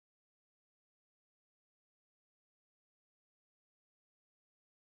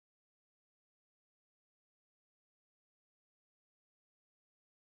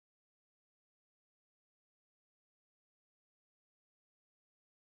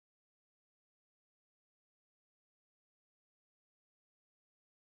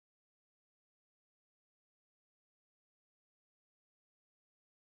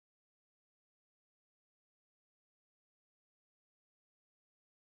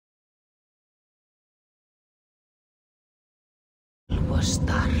was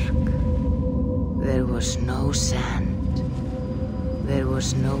dark. There was no sand. There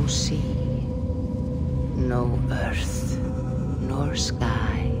was no sea. No earth, nor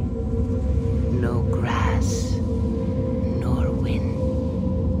sky. No grass, nor wind.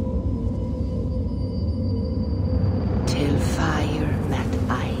 Till fire met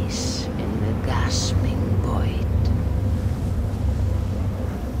ice in the gasping void.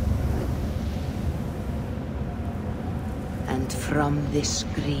 And from this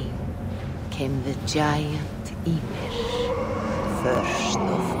scream came the giant Ymir, first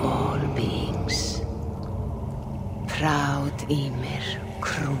of all beings. Proud Ymir,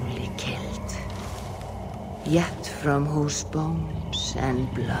 cruelly killed, yet from whose bones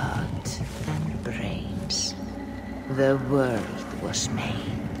and blood and brains the world was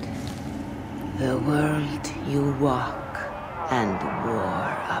made. The world you walk and war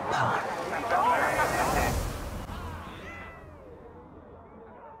upon.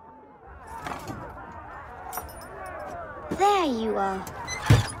 There you are.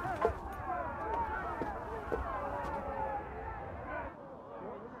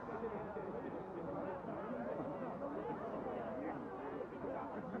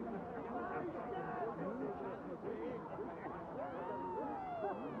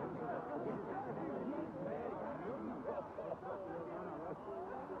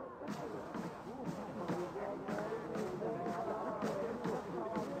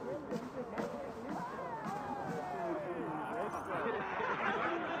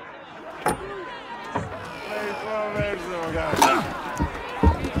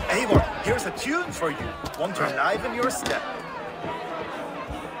 Eivor, here's a tune for you. Want to enliven your step.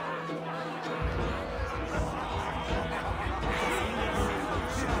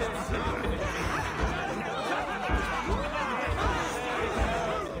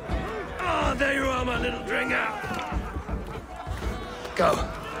 Oh, there you are, my little dringer. Go.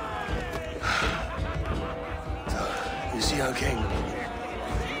 So, you see our king?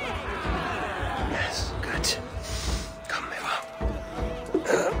 Yes, good. Come, Eva.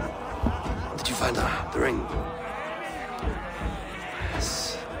 Did you find the ring?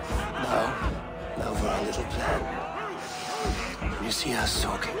 Yes. Now for our little plan. When you see us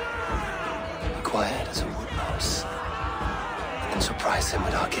talking, be quiet as a wood mouse, and surprise him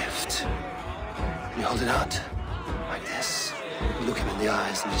with our gift. You hold it out, like this. You look him in the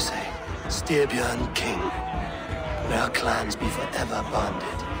eyes and you say, Styrbjörn King, may our clans be forever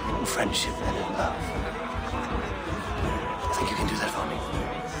bonded in friendship and in love. Think you can do that for me?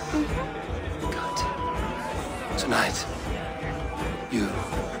 Good. Tonight, you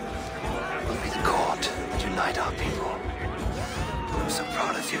will be the cord that unite our people. I'm so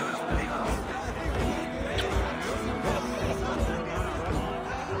proud of you, Eivor.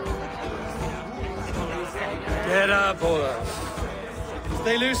 Get up, Olaf.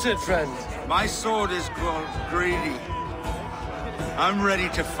 Stay lucid, friend. My sword is grown greedy. I'm ready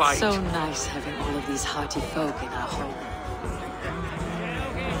to fight. So nice having all of these hearty folk in our home.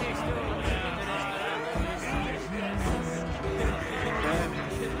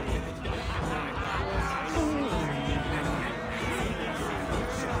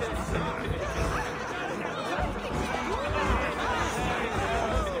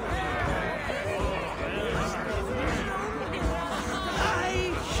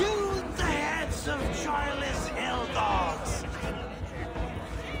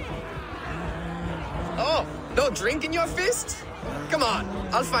 No drink in your fist? Come on,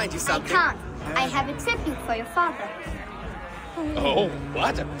 I'll find you something. I can't. I have a tribute for your father. Oh,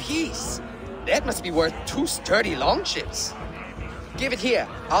 what a piece. That must be worth 2 sturdy longships. Give it here.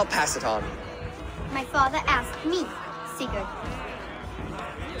 I'll pass it on. My father asked me, Sigurd.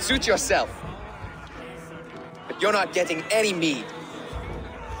 Suit yourself. But you're not getting any mead.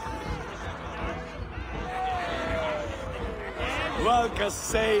 Like a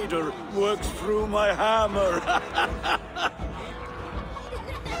satyr works through my hammer.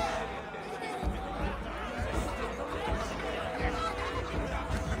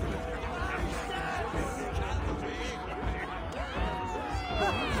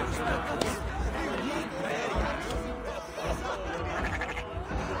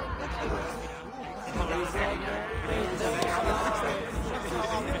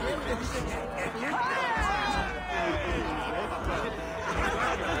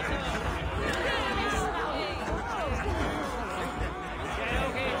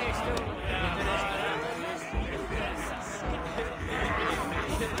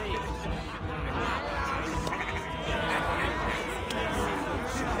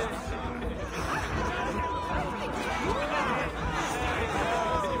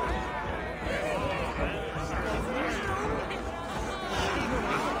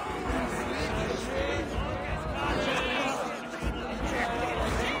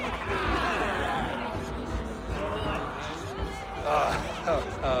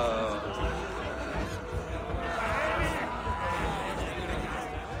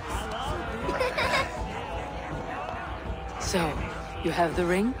 You have the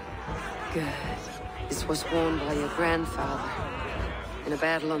ring? Good. This was worn by your grandfather in a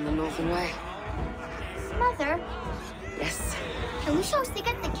battle on the Northern Way. Mother, Yes, can we show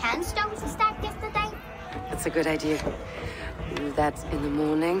Sigurd the canstones we stacked yesterday? that's a good idea. We'll do that in the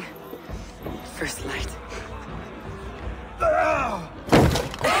morning. First light.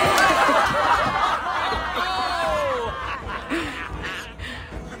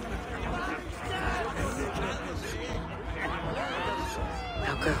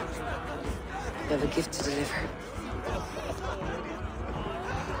 Now go. You have a gift to deliver.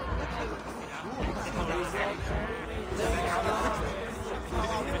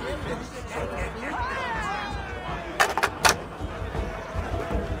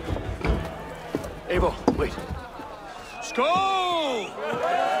 Abel, wait. Skål!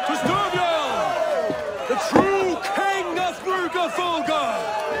 To Styrbjørn, the true king of Bruggerfolga!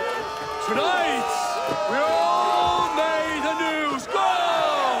 Tonight, we all made anew.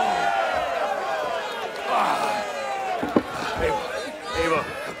 Skål! Abel.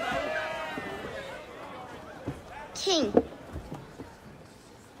 King,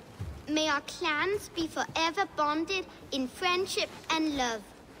 may our clans be forever bonded in friendship and love.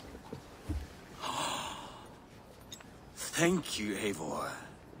 Thank you, Eivor.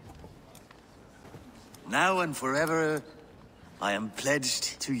 Now and forever, I am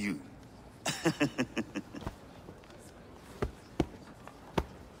pledged to you.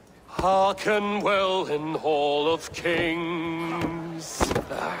 Hearken well in Hall of Kings.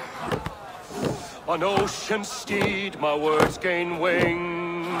 On ocean steed my words gain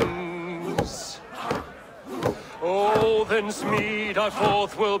wings. Odin's mead I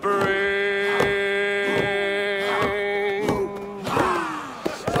forth will bring.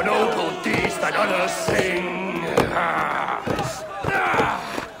 For noble deeds that others sing.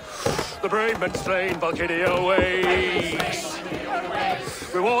 The brave men slain Valhalla wakes.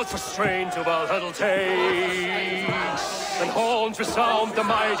 Reward for strain to Valhalla takes, and horns resound the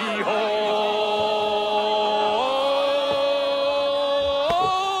mighty hall.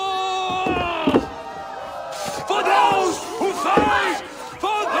 For those who fight,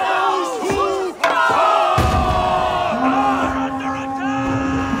 for those who fall, are under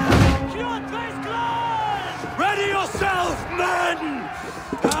attack. Ready yourself, men!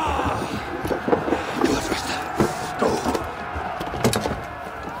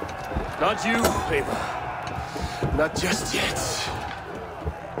 Not you, Ava. Not just yet.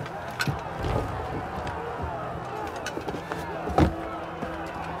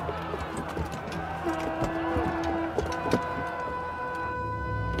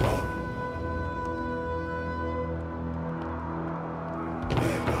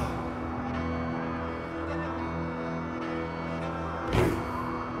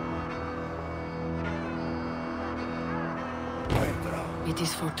 It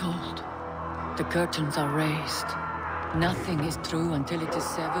is foretold. The curtains are raised. Nothing is true until it is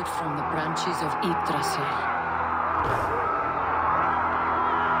severed from the branches of Yggdrasil.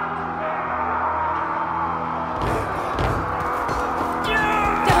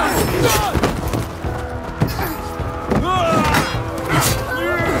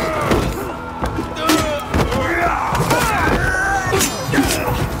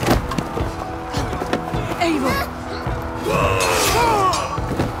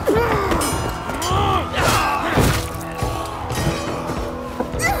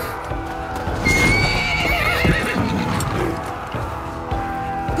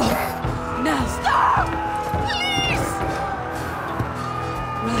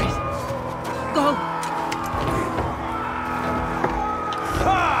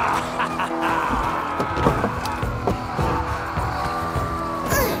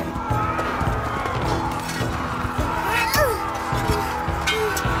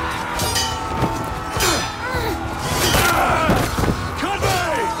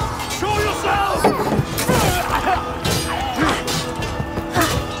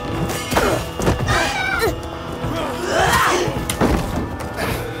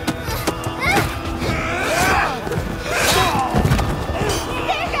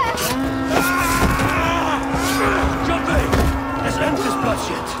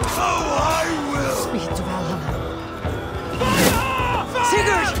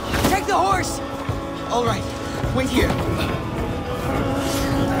 All right, wait here.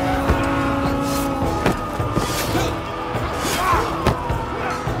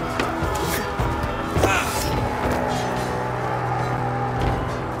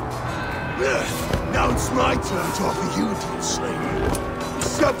 Now it's my turn to offer you to enslave.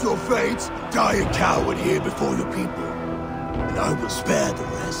 Accept your fate, die a coward here before your people, and I will spare the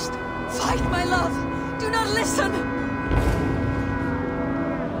rest. Fight, my love! Do not listen!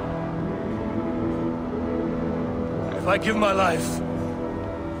 If I give my life,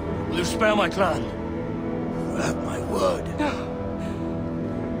 will you spare my clan? You have my word. No.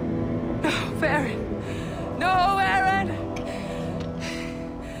 No, Baron. No, Aaron!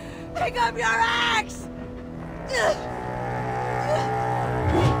 Pick up your axe! Kill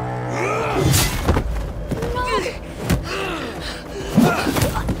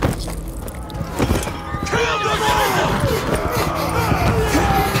them all!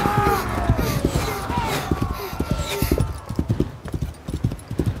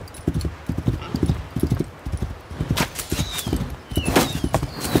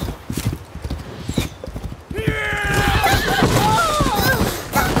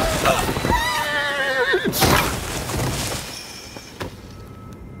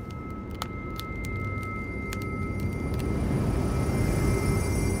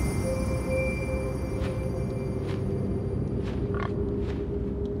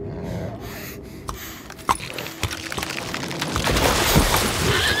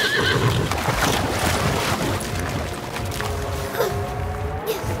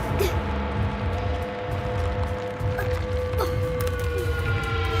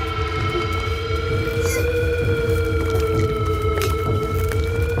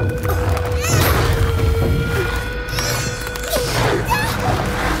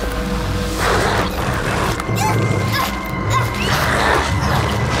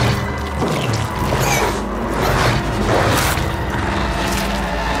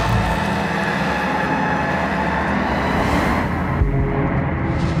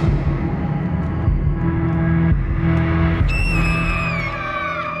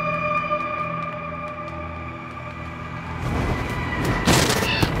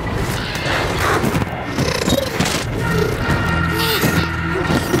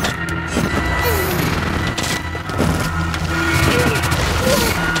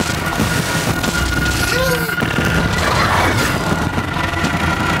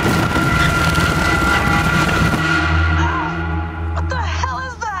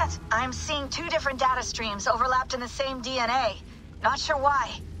 Streams overlapped in the same DNA. Not sure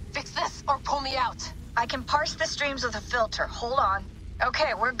why. Fix this or pull me out. I can parse the streams with a filter. Hold on.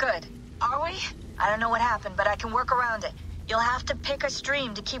 Okay, we're good. Are we? I don't know what happened, but I can work around it. You'll have to pick a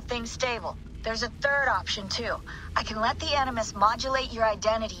stream to keep things stable. There's a third option, too. I can let the Animus modulate your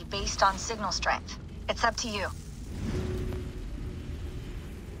identity based on signal strength. It's up to you.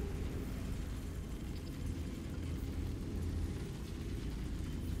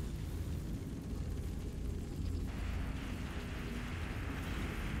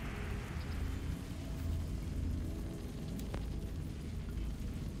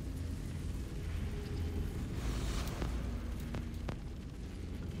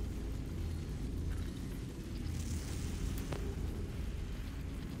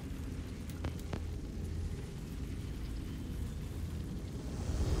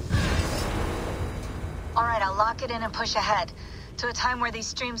 All right, I'll lock it in and push ahead to a time where these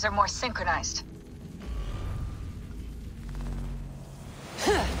streams are more synchronized.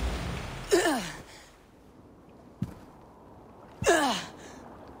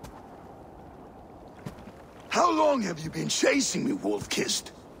 How long have you been chasing me,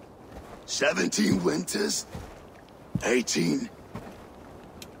 Wolf-Kissed? 17 winters? 18?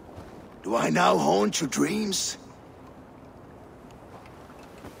 Do I now haunt your dreams?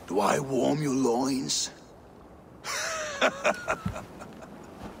 Do I warm your loins?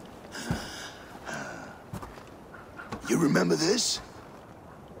 You remember this?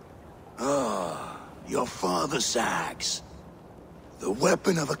 Ah, your father's axe. The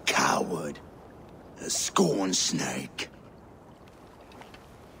weapon of a coward. A scorned snake.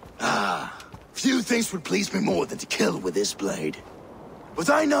 Ah, few things would please me more than to kill with this blade. But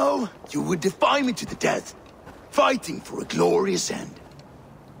I know you would defy me to the death, fighting for a glorious end.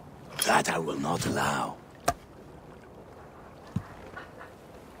 That I will not allow.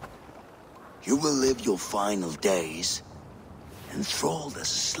 You will live your final days enthralled as a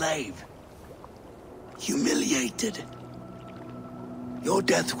slave. Humiliated. Your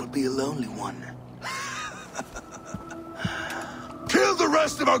death will be a lonely one. Kill the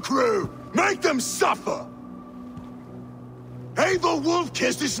rest of our crew! Make them suffer! Abel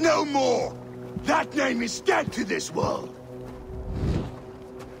Wolf-Kissed is no more! That name is dead to this world!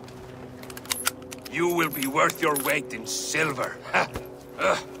 You will be worth your weight in silver.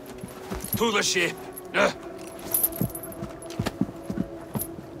 To the ship.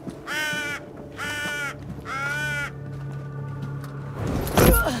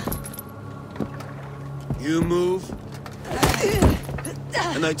 You move,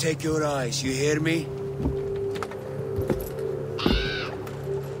 and I take your eyes, you hear me?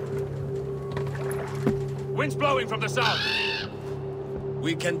 Wind's blowing from the south.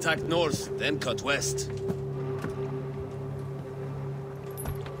 We can tack north, then cut west.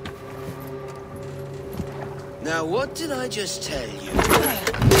 Now, what did I just tell you?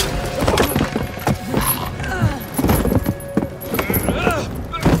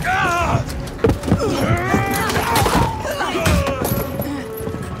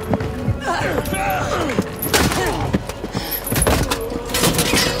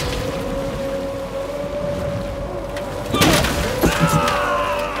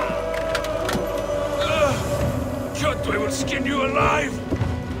 I will skin you alive!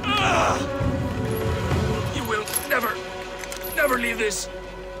 You will never leave this!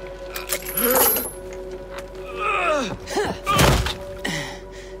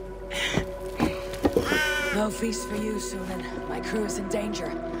 No feast for you, Sunan. My crew is in danger.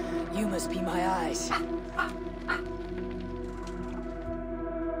 You must be my eyes.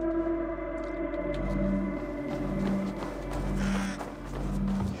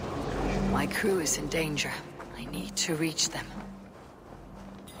 My crew is in danger. I need to reach them.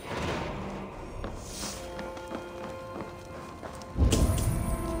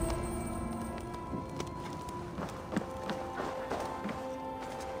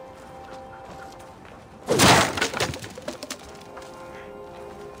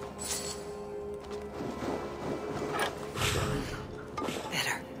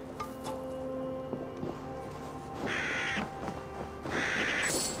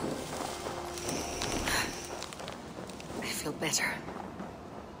 Better.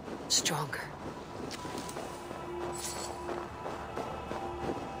 Stronger.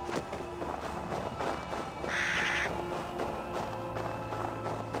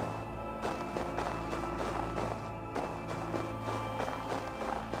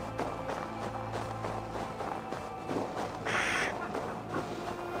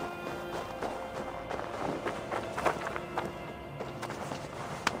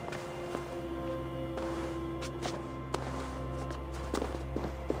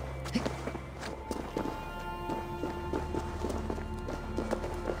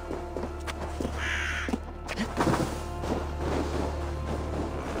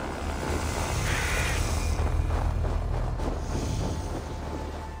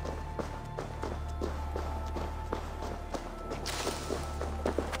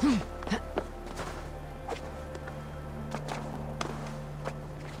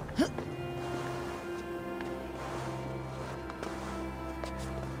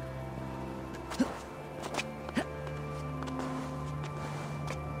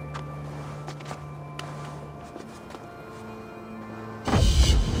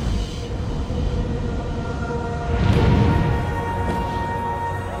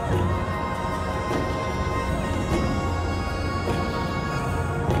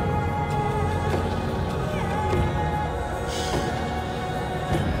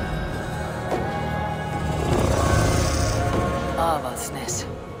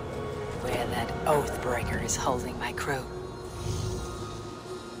 Where that Oathbreaker is holding my crew.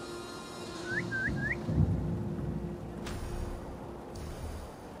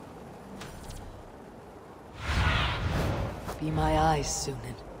 Be my eyes,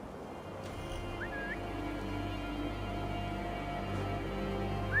 Sunan.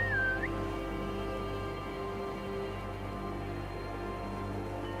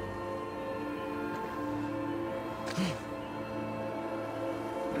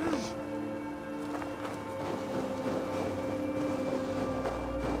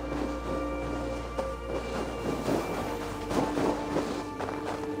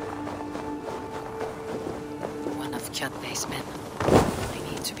 Cut-based men.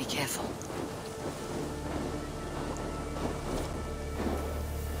 I need to be careful.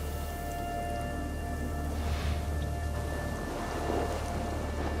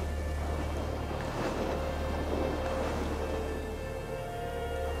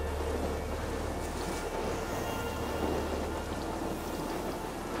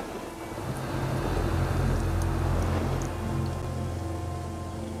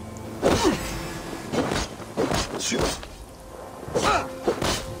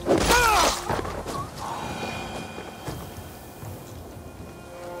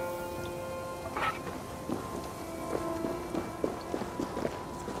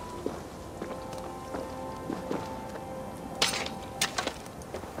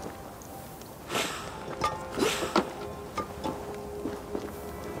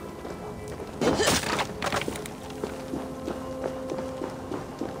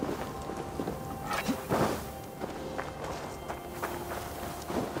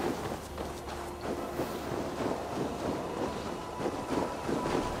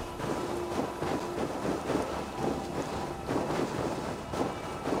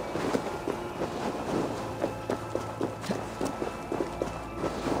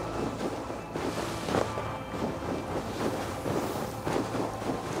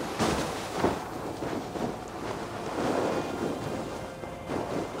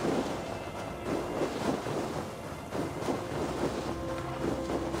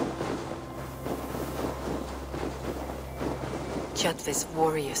 Kjotve's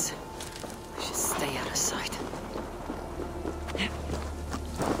warriors. I should stay out of sight.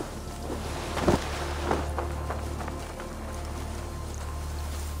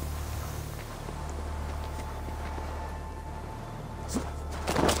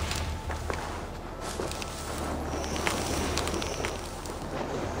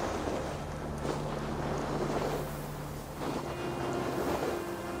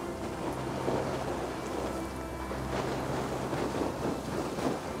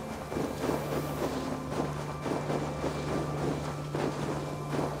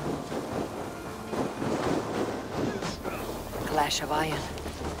 Clash of iron.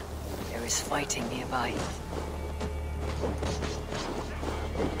 There is fighting nearby.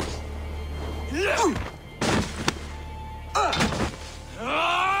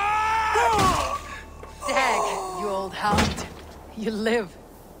 Dag, you old hound. You live.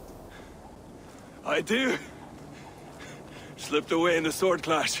 I do. Slipped away in the sword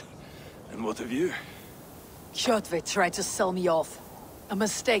clash. And what of you? Kjotve tried to sell me off. A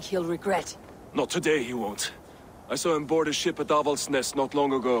mistake he'll regret. Not today, he won't. I saw him board a ship at Avaldsnes not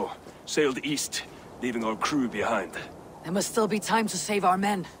long ago. Sailed east, leaving our crew behind. There must still be time to save our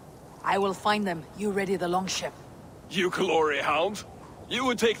men. I will find them. You ready the longship. You glory hound? You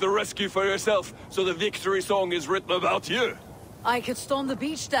would take the rescue for yourself, so the victory song is written about you. I could storm the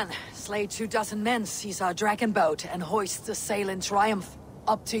beach then, slay 24 men, seize our dragon boat, and hoist the sail in triumph.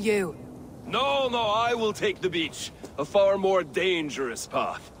 Up to you. No, I will take the beach. A far more dangerous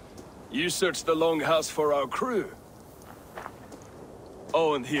path. You search the longhouse for our crew.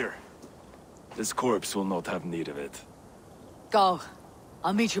 Oh, and here. This corpse will not have need of it. Go.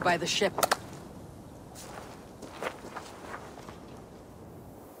 I'll meet you by the ship.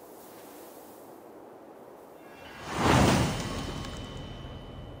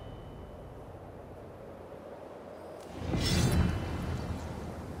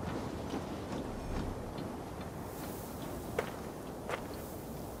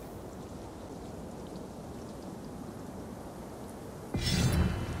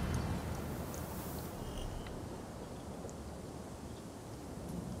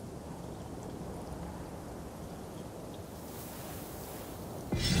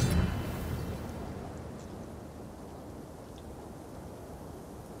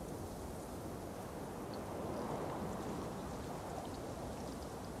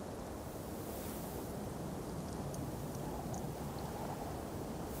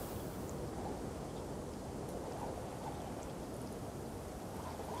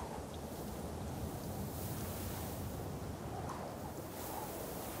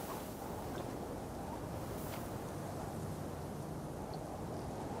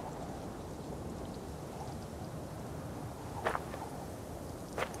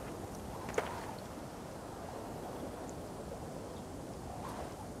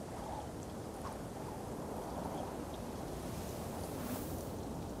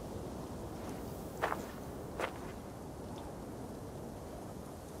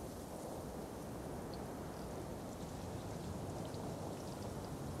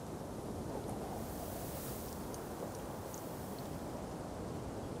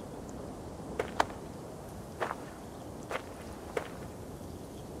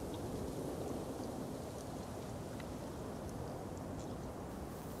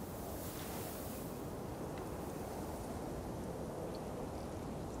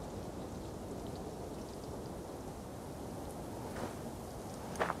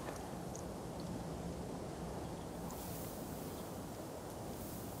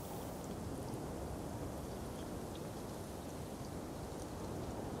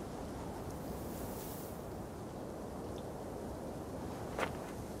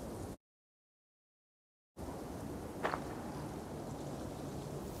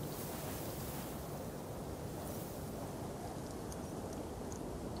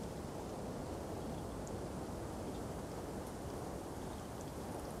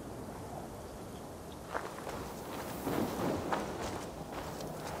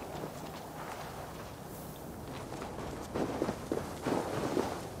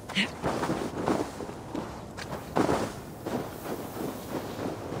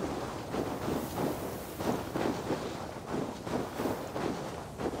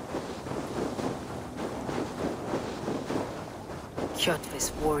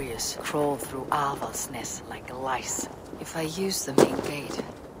 Kjotve's warriors crawl through Avaldsnes like lice. If I use the main gate,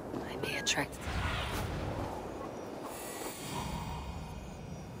 I may attract them.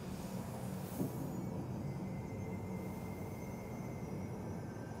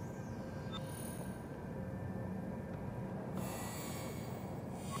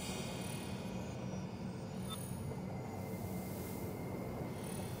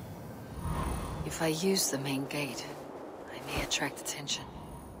 If I use the main gate, I may attract attention.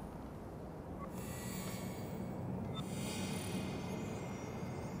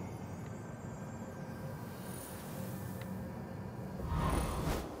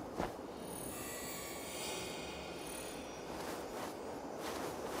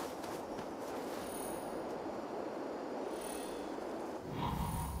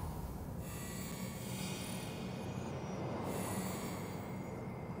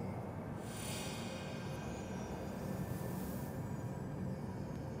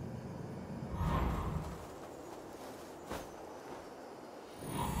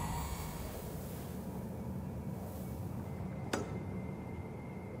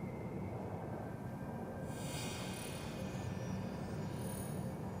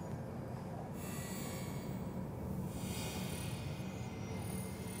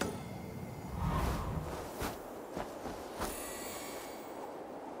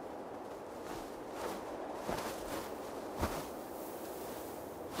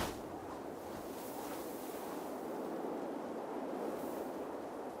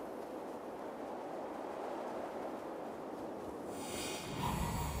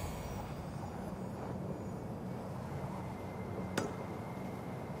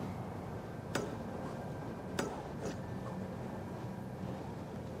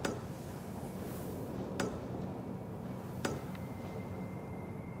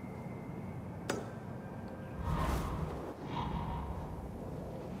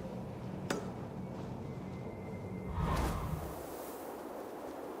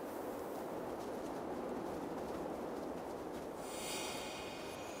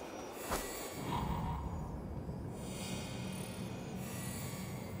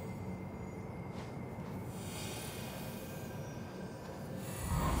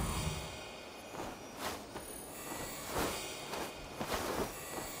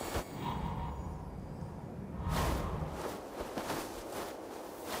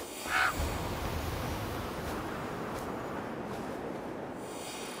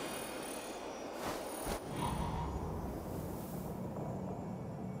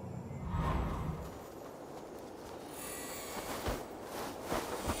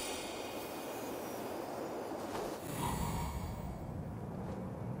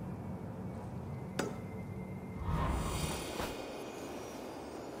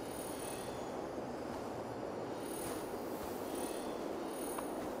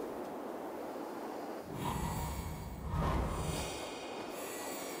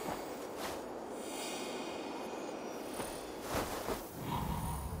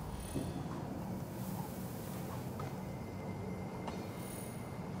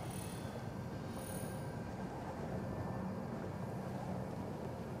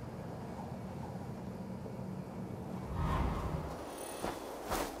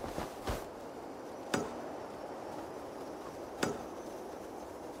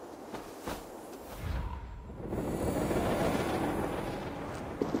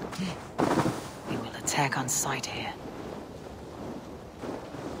 Attack on sight here.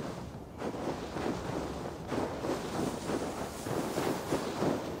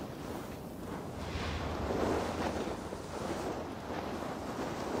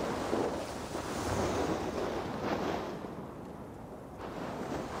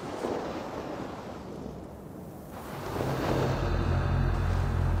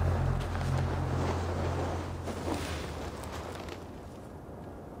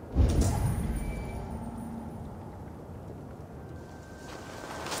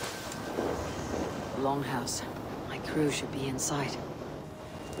 Longhouse. My crew should be in sight.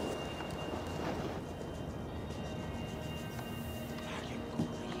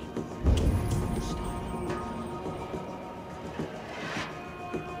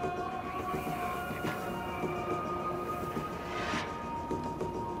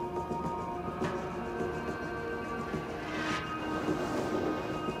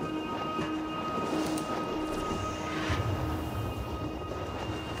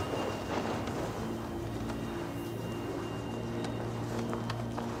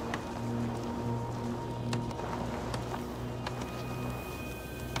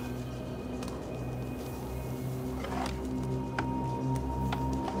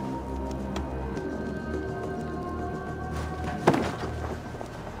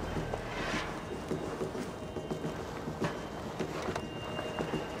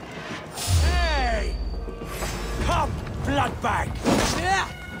 Bloodbag!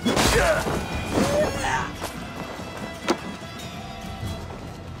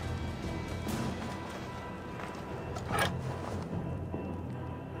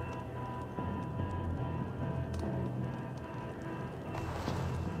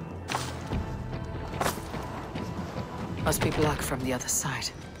 Must be blocked from the other side.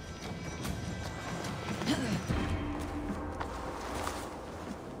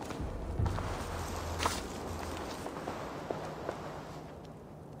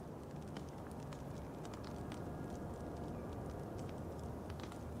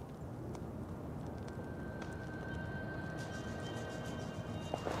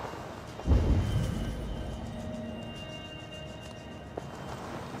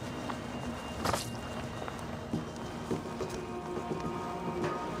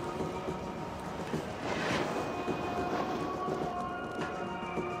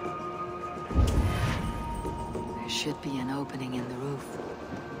 Should be an opening in the roof.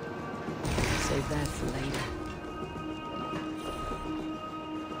 Save that for later.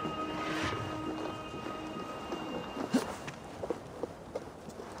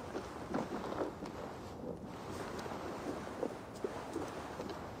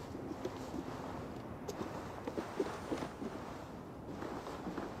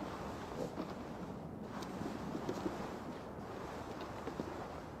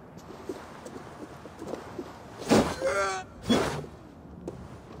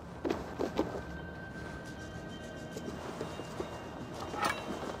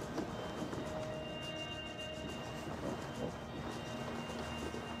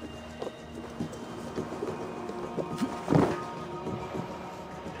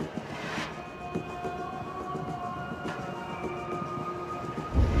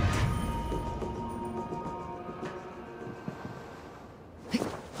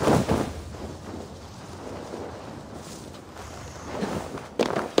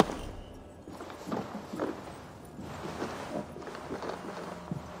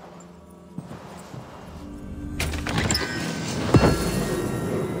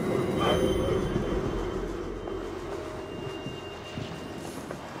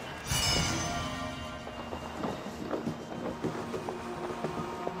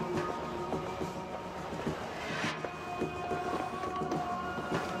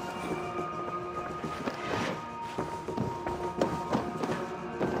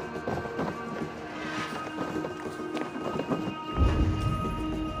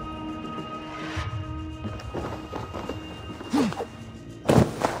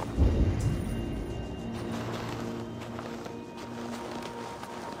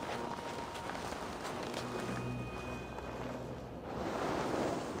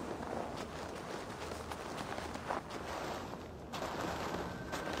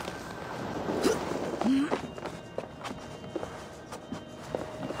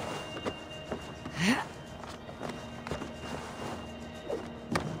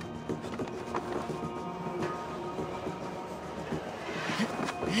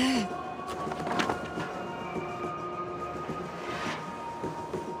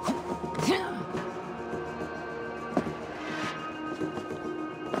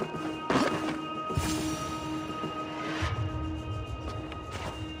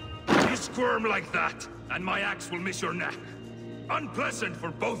 Squirm like that, and my axe will miss your neck. Unpleasant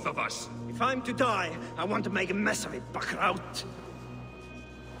for both of us. If I'm to die, I want to make a mess of it, Bakraut.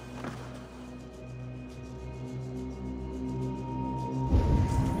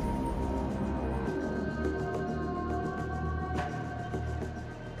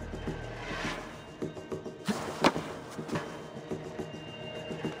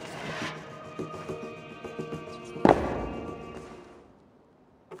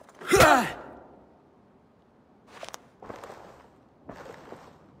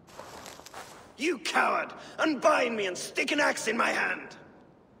 You coward! Unbind me and stick an axe in my hand!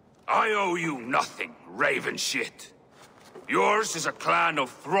 I owe you nothing, raven shit. Yours is a clan of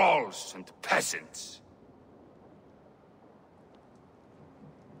thralls and peasants.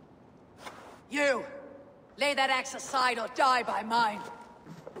 You! Lay that axe aside or die by mine.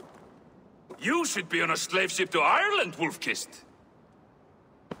 You should be on a slave ship to Ireland, Wolf-Kissed.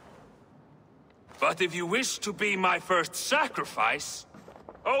 But if you wish to be my first sacrifice,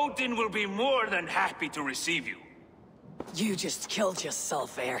 Odin will be more than happy to receive you. You just killed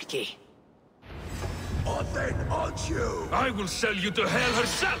yourself, Erki. Or then aren't you? I will sell you to hell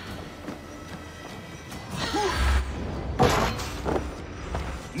herself!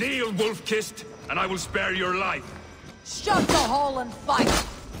 Kneel, Wolf-Kissed, and I will spare your life. Shut the hole and fight!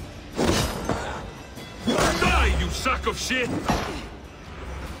 Die, you sack of shit!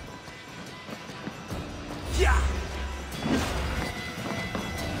 Yeah!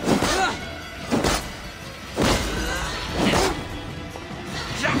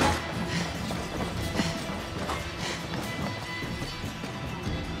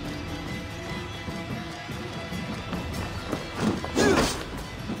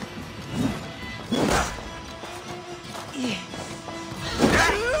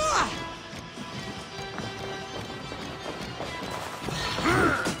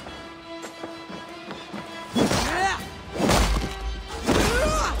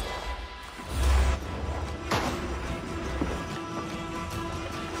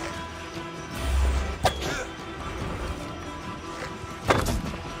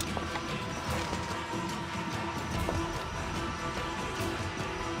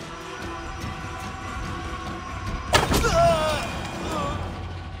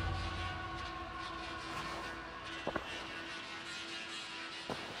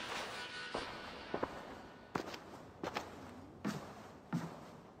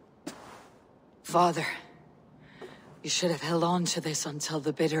 Father, you should have held on to this until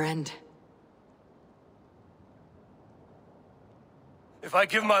the bitter end. If I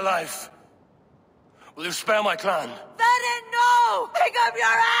give my life, will you spare my clan? Venom, no! Pick up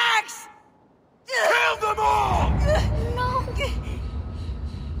your axe! Kill them all! No!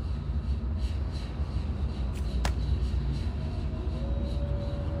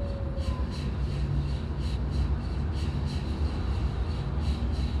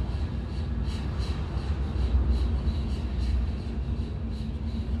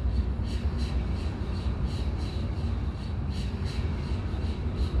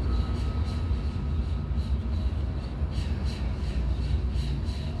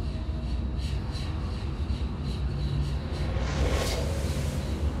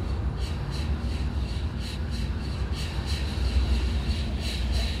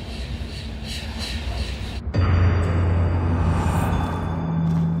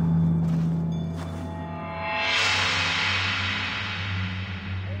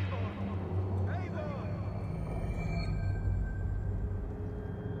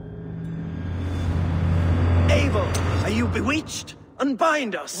 Are you bewitched?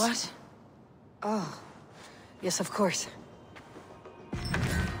 Unbind us! What? Oh. Yes, of course.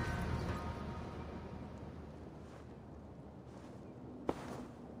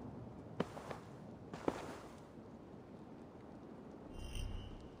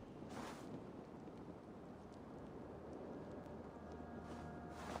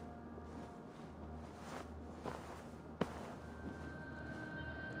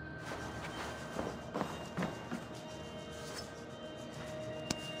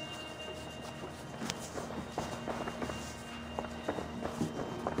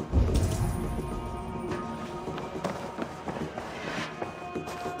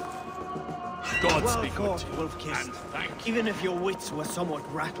 Well fought, Wolf-Kissed. Even if your wits were somewhat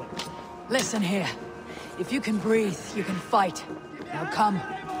rattled. Listen here. If you can breathe, you can fight. Now come.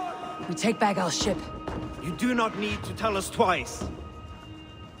 We take back our ship. You do not need to tell us twice.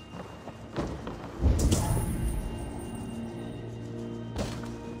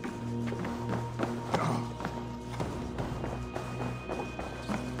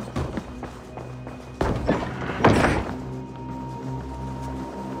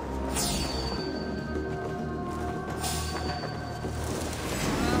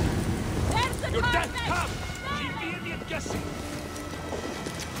 Your death comes! Keep the idiot guessing!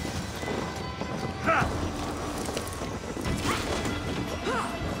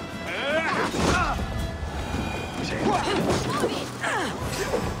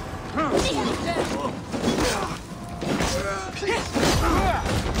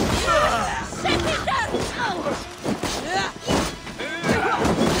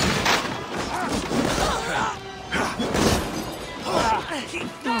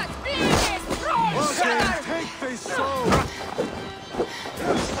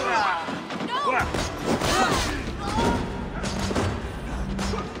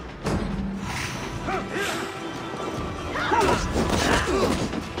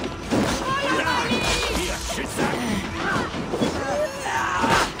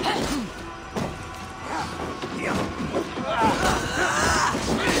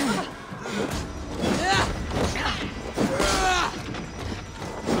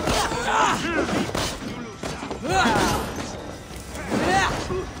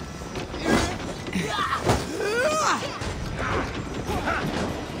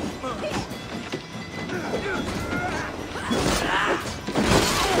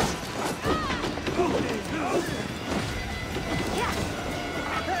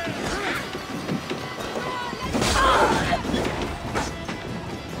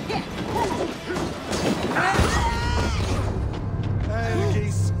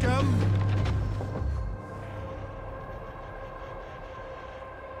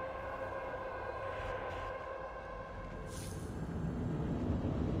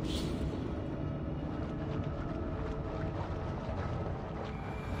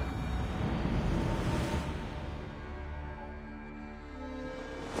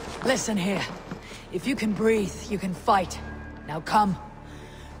 Listen here. If you can breathe, you can fight. Now come.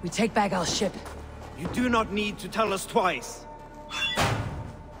 We take back our ship. You do not need to tell us twice.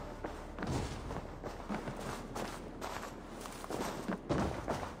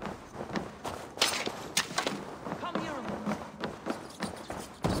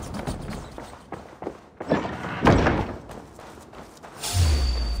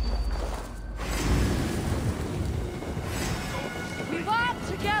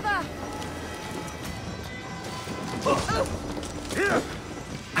 Together!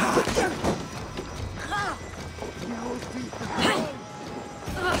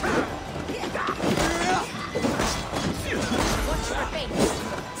 wings.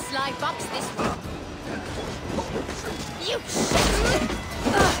 Sly box this one. You shit!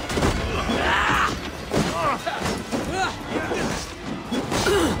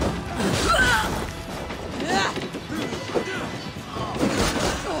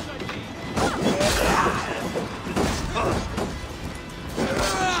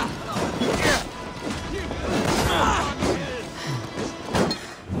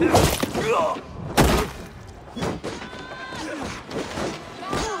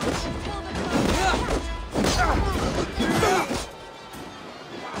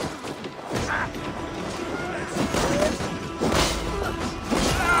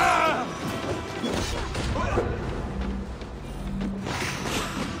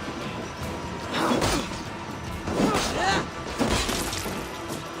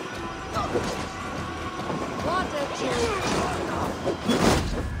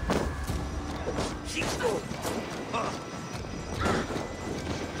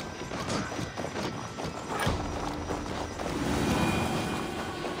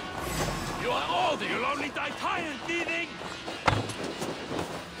 You'll only die tired, thieving!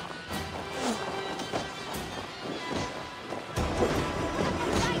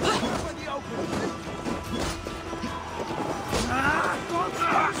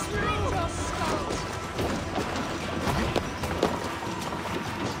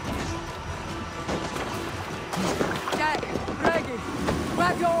 Jack, Greggy,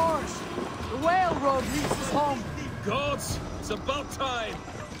 grab your oars. The whale road leads us home. Gods, it's about time.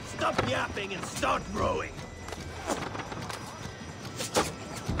 Stop yapping and start rowing.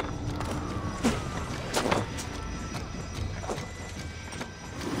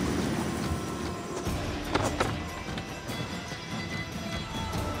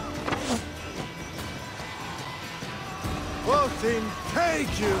 Boating,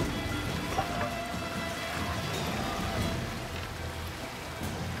 take you!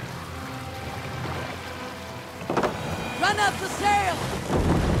 Run up the sail!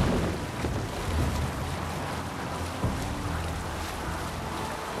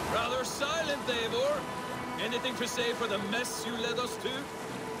 Rather silent, Eivor. Anything to say for the mess you led us to?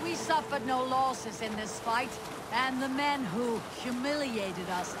 We suffered no losses in this fight, and the men who humiliated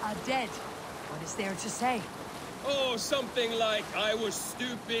us are dead. What is there to say? Oh, something like, I was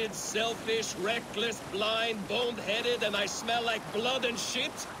stupid, selfish, reckless, blind, bone-headed, and I smell like blood and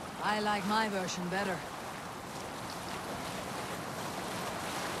shit? I like my version better.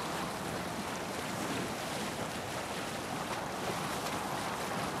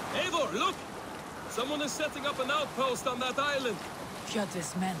 Eivor, look! Someone is setting up an outpost on that island.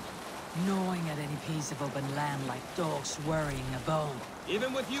 Kjotve's men, gnawing at any piece of open land like dogs worrying a bone.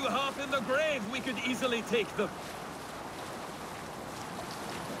 Even with you half in the grave, we could easily take them.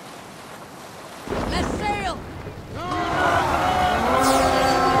 Let's sail!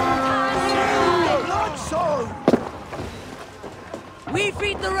 Blood-sword! We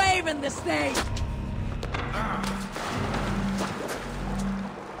feed the raven this day!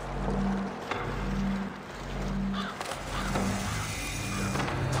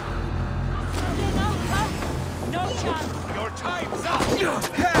 No chance! Your time's up!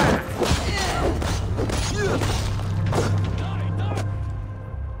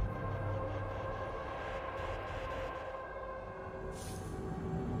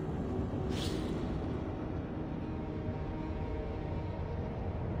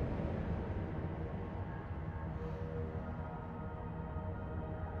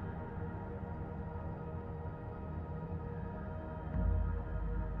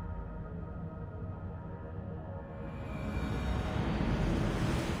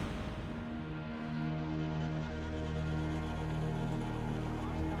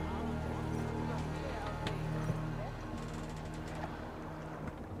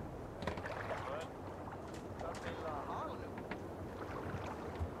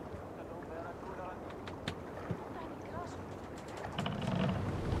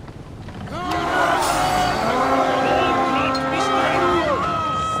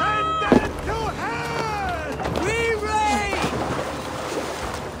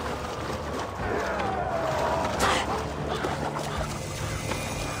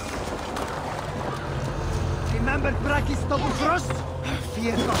 Remember Braki's double thrust?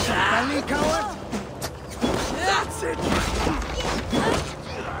 Fear got your belly, coward? That's it!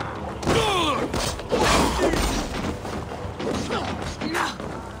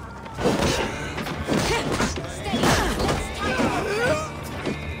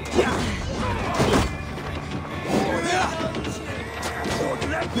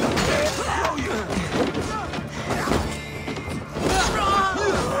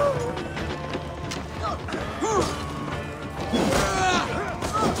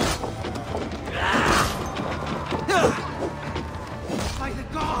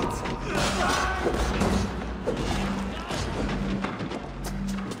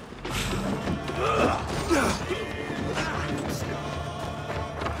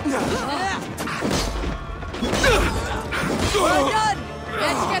 We're done!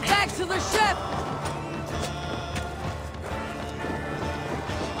 Let's get back to the ship!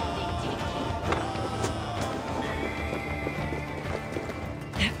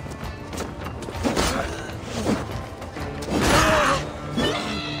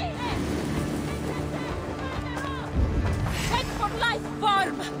 Head for life,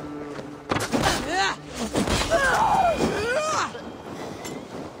 farm!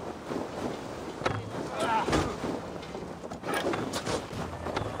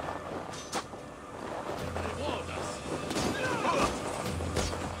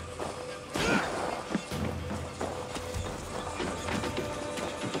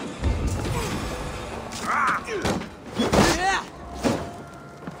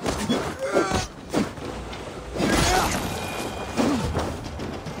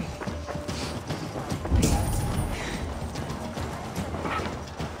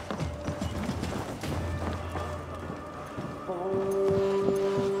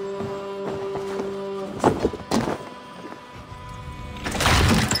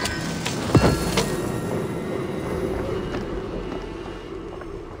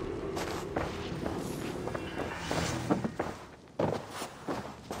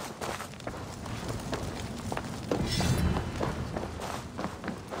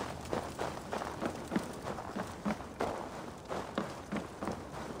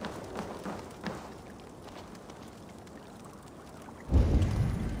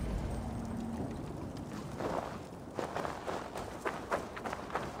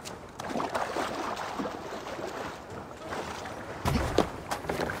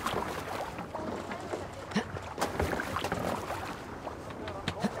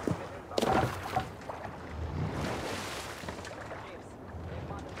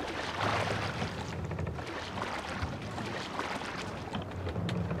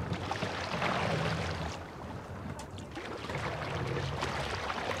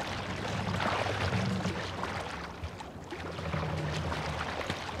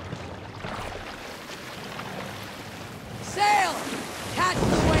 Sail! Catch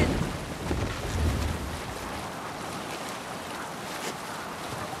the wind!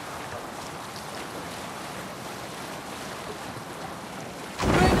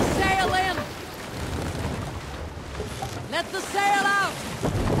 Bring the sail in! Let the sail out!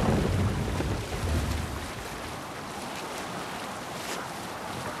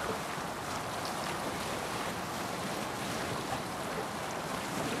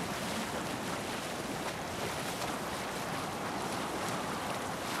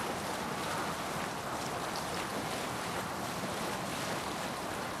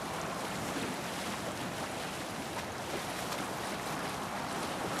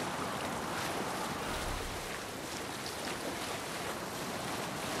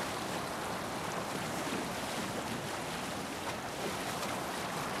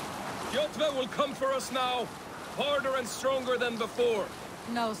 Jotva will come for us now, harder and stronger than before.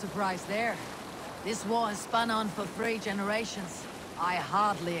 No surprise there. This war has spun on for 3 generations. I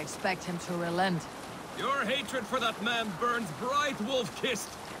hardly expect him to relent. Your hatred for that man burns bright, wolf-kissed.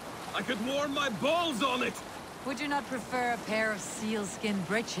 I could warm my balls on it. Would you not prefer a pair of sealskin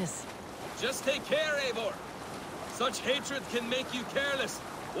breeches? Just take care, Eivor. Such hatred can make you careless.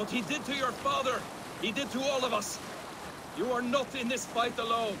 What he did to your father, he did to all of us. You are not in this fight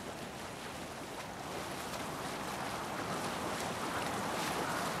alone.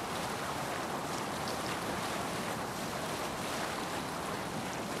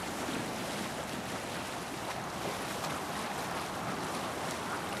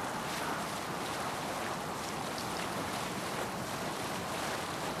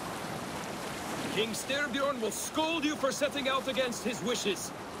 King Styrbjorn will scold you for setting out against his wishes.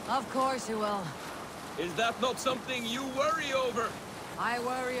 Of course he will. Is that not something you worry over? I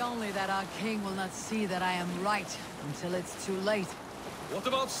worry only that our king will not see that I am right until it's too late. What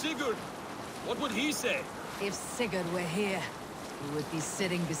about Sigurd? What would he say? If Sigurd were here, he would be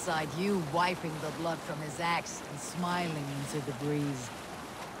sitting beside you, wiping the blood from his axe and smiling into the breeze.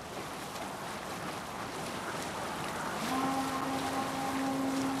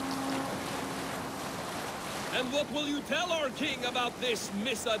 And what will you tell our king about this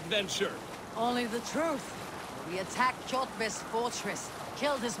misadventure? Only the truth. We attacked Kjotve's fortress,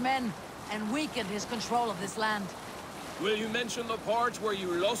 killed his men, and weakened his control of this land. Will you mention the part where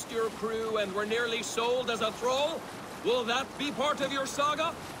you lost your crew and were nearly sold as a thrall? Will that be part of your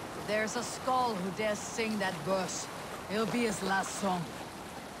saga? There's a skull who dares sing that verse. It'll be his last song.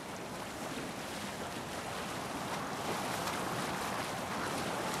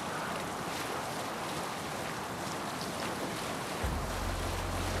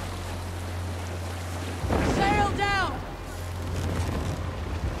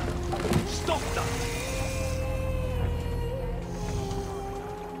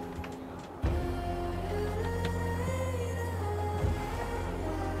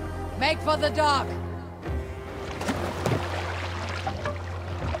 Make for the dock!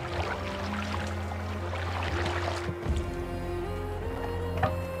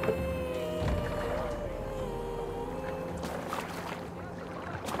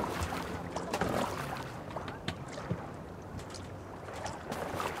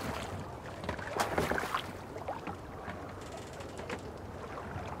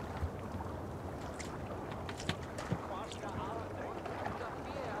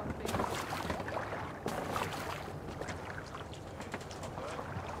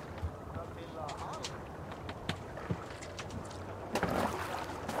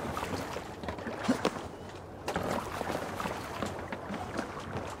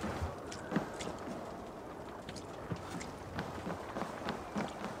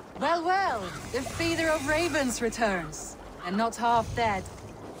 Well, well, the feeder of ravens returns, and not half dead.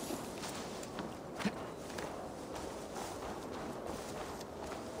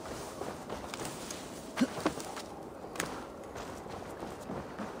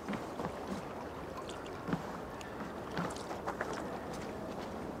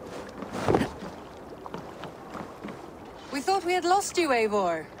 We thought we had lost you,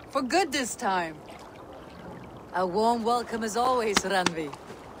 Eivor. For good this time. A warm welcome as always, Randvi.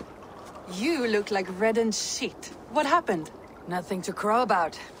 You look like reddened shit. What happened? Nothing to crow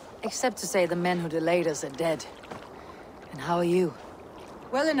about, except to say the men who delayed us are dead. And how are you?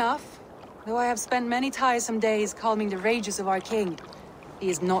 Well enough, though I have spent many tiresome days calming the rages of our king. He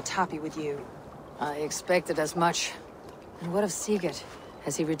is not happy with you. I expected as much. And what of Sigurd?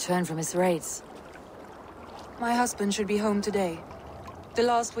 Has he returned from his raids? My husband should be home today. The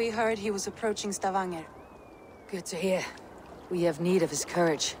last we heard, he was approaching Stavanger. Good to hear. We have need of his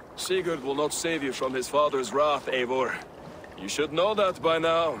courage. Sigurd will not save you from his father's wrath, Eivor. You should know that by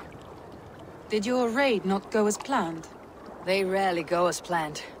now. Did your raid not go as planned? They rarely go as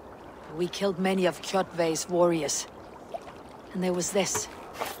planned. We killed many of Kjotve's warriors. And there was this.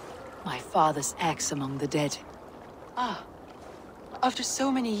 My father's axe among the dead. Ah. After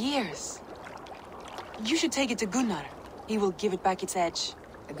so many years. You should take it to Gunnar. He will give it back its edge.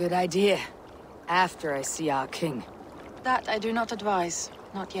 A good idea. After I see our king. That I do not advise.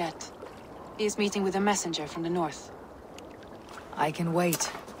 Not yet. He is meeting with a messenger from the north. I can wait.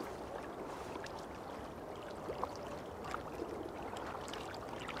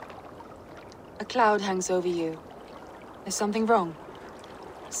 A cloud hangs over you. Is something wrong?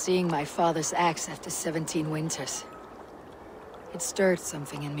 Seeing my father's axe after 17 winters. It stirred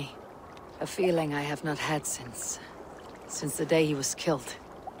something in me. A feeling I have not had since the day he was killed.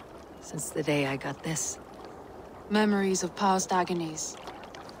 Since the day I got this. Memories of past agonies.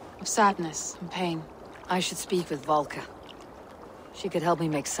 Of sadness and pain. I should speak with Valka. She could help me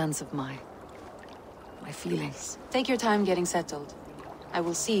make sense of my feelings. Take your time getting settled. I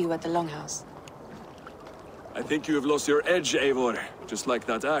will see you at the Longhouse. I think you have lost your edge, Eivor, just like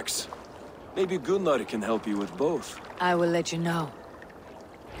that axe. Maybe Gunnar can help you with both. I will let you know.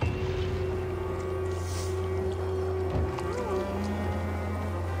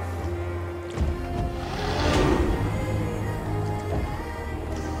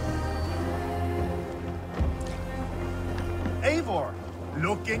 Eivor,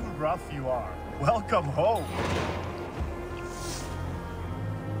 looking rough you are. Welcome home.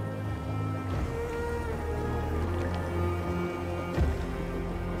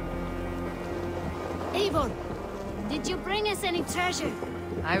 Eivor, did you bring us any treasure?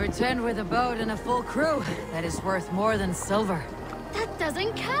 I returned with a boat and a full crew. That is worth more than silver. That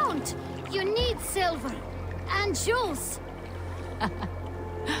doesn't count. You need silver. And jewels.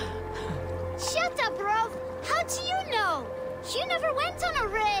 Shut up, Rov. How do you know? You never went on a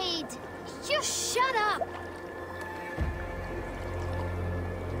raid. You shut up.